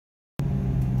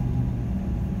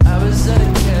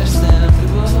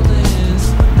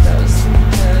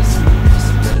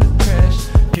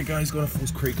guys, go to Falls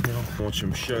Creek now, watch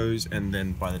some shows, and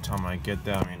then by the time I get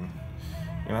there, I'm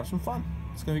gonna have some fun.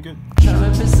 It's gonna be good.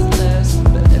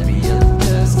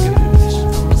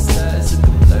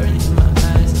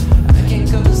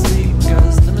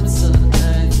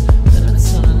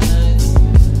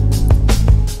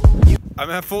 I'm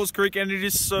at Falls Creek and it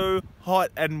is so hot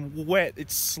and wet.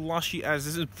 It's slushy as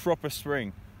this is proper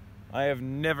spring. I have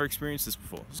never experienced this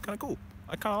before. It's kind of cool.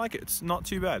 I kind of like it. It's not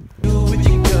too bad.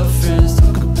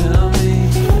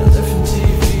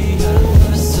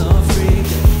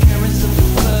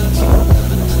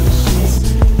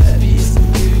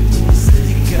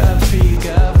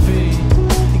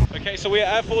 Okay, so we're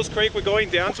at Falls Creek. We're going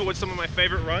down towards some of my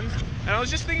favorite runs. And I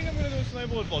was just thinking I'm going to do a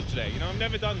snowboard vlog today. You know, I've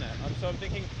never done that. So I'm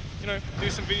thinking, you know, do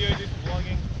some video, do some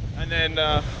vlogging, and then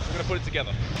we're going to put it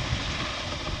together.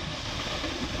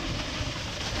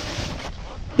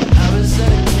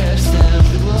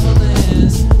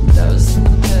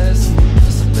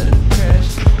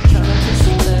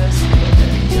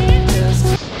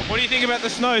 What do you think about the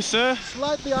snow, sir?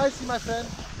 Slightly icy, my friend.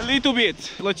 A little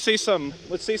bit. Let's see some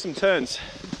turns.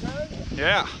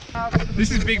 Yeah.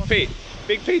 This is Big Pete.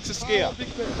 Big Pete's a skier. Oh,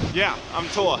 Big Pete. Yeah, I'm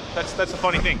taller. That's a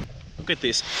funny thing. Look at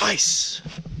this. Ice.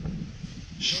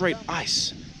 Straight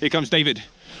ice. Here comes David,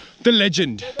 the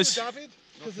legend. David,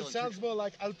 because it sounds more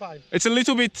like alpine. It's a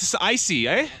little bit icy,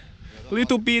 eh? A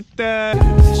little bit.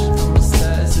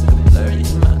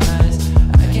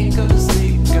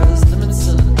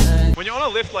 When you're on a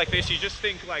lift like this, you just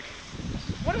think like,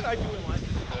 what did I do in life to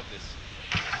deserve this?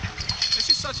 It's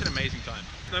just such an amazing time.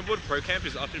 Snowboard Pro Camp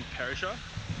is up in Perisher.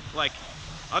 Like,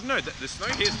 I don't know, the snow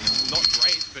here is not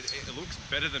great, but it looks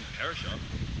better than Perisher.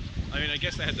 I mean, I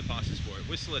guess they had the passes for it.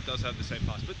 Whistler does have the same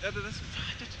pass, but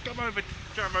just come over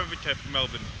to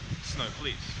Melbourne snow,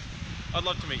 please. I'd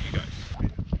love to meet you guys. We're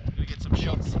gonna get some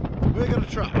shots. We're gonna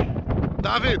try.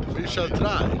 David, we shall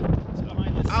try.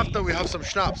 After we have some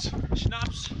schnapps.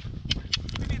 Schnapps?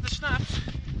 We need the schnapps.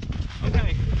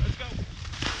 Okay, let's go.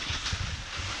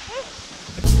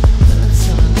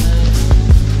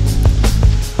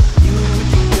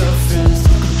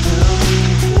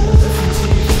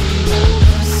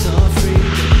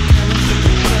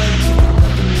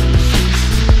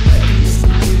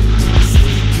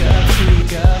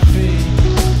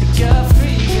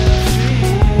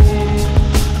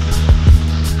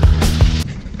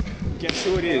 Guess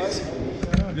who it is?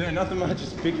 No, nothing much,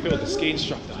 it's Big Phil, the ski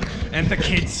instructor. And the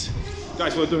kids.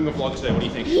 Guys, we're doing a vlog today, what do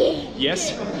you think?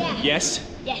 Yes? Yes?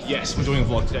 Yes, we're doing a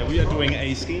vlog today. We are doing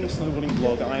a skiing and snowboarding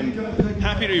vlog. I'm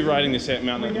happy to be riding this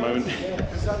mountain at the moment.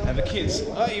 And the kids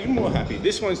are even more happy.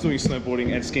 This one's doing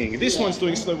snowboarding and skiing. This one's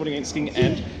doing snowboarding and skiing.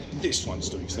 And this one's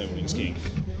doing snowboarding and skiing.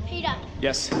 Peter.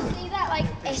 Yes? See that like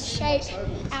a shape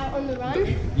out on the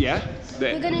run? Yeah?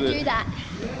 We're gonna do that.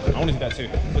 I want to do that too.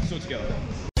 Let's do it together.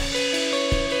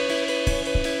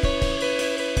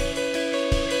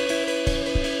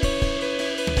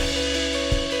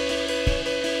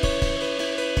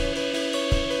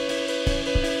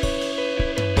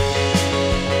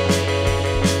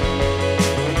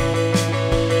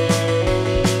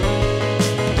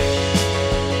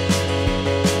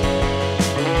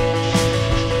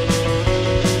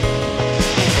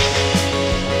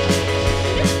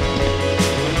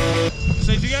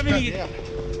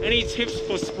 Any tips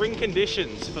for spring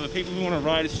conditions for the people who want to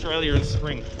ride Australia in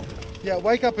spring? Yeah,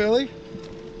 wake up early.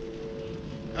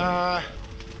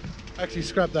 Actually,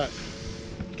 scrap that.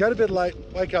 Go to bed late,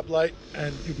 wake up late,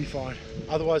 and you'll be fine.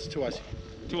 Otherwise, it's too icy.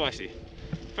 Too icy.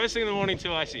 First thing in the morning,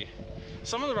 too icy.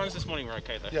 Some of the runs this morning were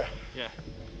okay though. Yeah. Yeah.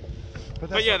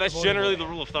 But yeah, that's generally the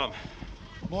rule of thumb.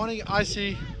 Morning,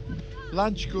 icy.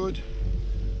 Lunch, good.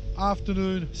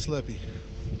 Afternoon, slurpy.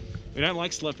 We don't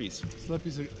like slurpees.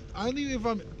 Slurpees are only if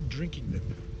I'm drinking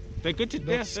them. They're good to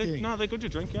they're good to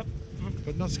drink, yep.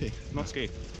 But not ski. Not ski.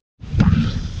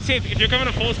 See, if you're coming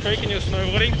to Falls Creek and you're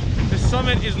snowboarding, the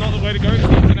summit is not the way to go. It's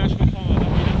the international power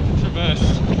that we have to traverse.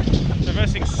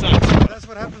 Traversing sucks. That's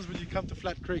what happens when you come to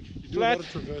Flat Creek. You do a lot of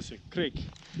traversing. Creek.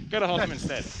 Go to Hotham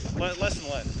instead. Lesson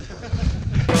learned.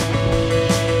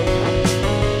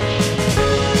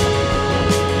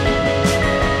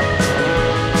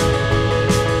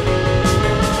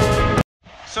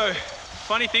 So,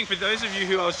 funny thing for those of you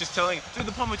who I was just telling, do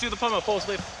the Pommer, Falls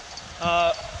Lift.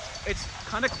 It's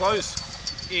kind of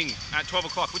closing at 12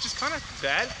 o'clock, which is kind of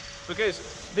bad because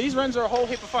these runs are a whole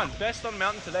heap of fun. Best on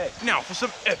mountain today. Now for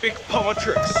some epic Pommer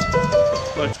tricks.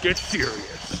 Let's get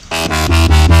serious.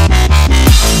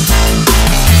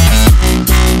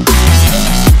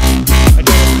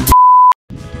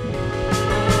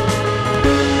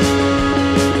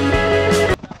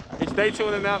 It's day 2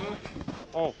 on the mountain.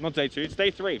 Oh, not day 2, it's day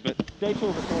 3, but day 2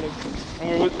 of recording.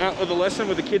 And we're out with the lesson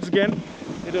with the kids again.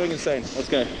 They're doing insane. Let's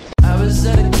go. I was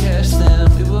at a cash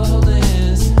stand, we were holding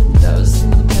hands. That was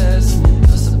in the past, it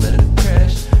was a better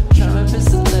crash. Try my best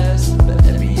to last, but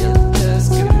every other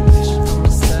task could be vision from my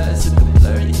sides, it could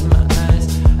blur in my eyes.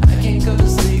 I can't go to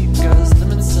sleep, cause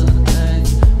limits on the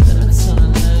nights, limits on the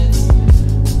nights.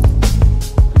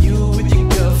 You with your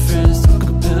girlfriends talk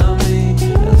about me. I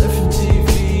learned from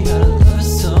TV how to love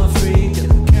is so free. Got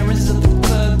the cameras at the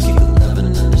club, keep loving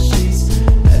on the sheets.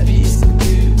 Happy as can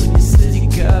be when you said you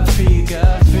got free, you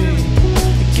got free.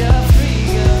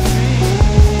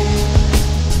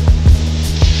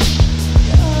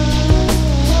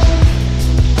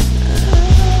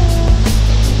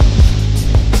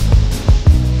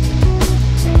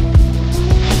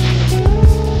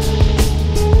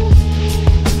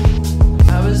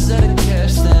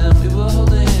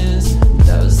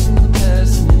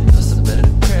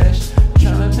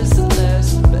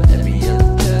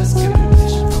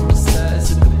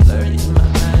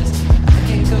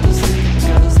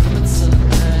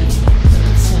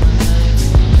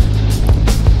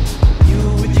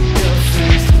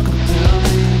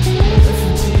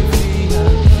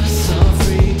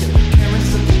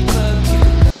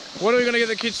 What are we going to get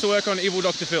the kids to work on, Evil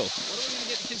Dr. Phil? What are we going to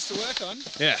get the kids to work on?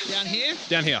 Yeah. Down here?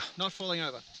 Down here. Not falling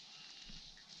over.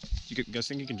 You guys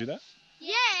think you can do that?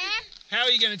 Yeah. How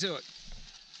are you going to do it?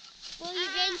 Well, you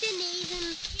bend your knees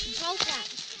and hold that.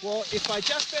 Well, if I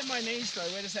just bend my knees though,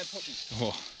 where does that put me?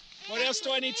 Oh. What else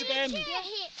do I need to bend? Your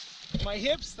hip, My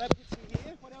hips? That puts me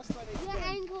here. What else do I need to your bend?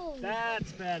 ankles.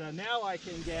 That's better. Now I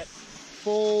can get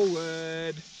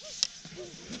forward.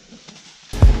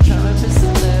 Try my best to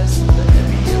last, but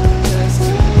every other task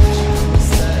could be vision from my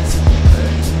sides, it could blur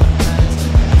in my eyes.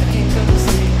 I can't go to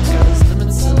sleep, cause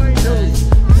limits on the nights,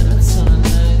 limits on the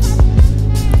nights.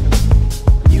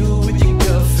 You with your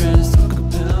girlfriends talk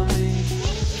about me.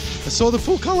 I saw the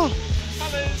full colour.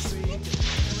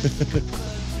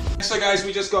 So guys,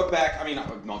 we just got back. I mean,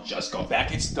 not just got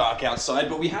back, it's dark outside,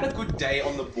 but we had a good day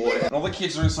on the board. And all the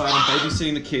kids are inside, I'm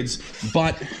babysitting the kids.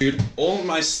 But, dude, all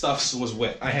my stuff was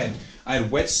wet. I had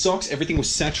wet socks, everything was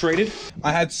saturated.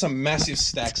 I had some massive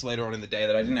stacks later on in the day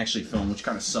that I didn't actually film, which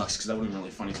kind of sucks, because that would have been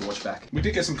really funny to watch back. We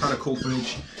did get some kind of cool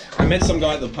footage. I met some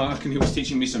guy at the park, and he was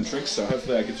teaching me some tricks, so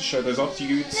hopefully I get to show those off to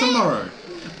you tomorrow.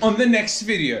 On the next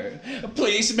video.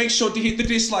 Please make sure to hit the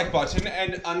dislike button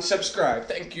and unsubscribe.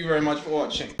 Thank you very much for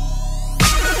watching.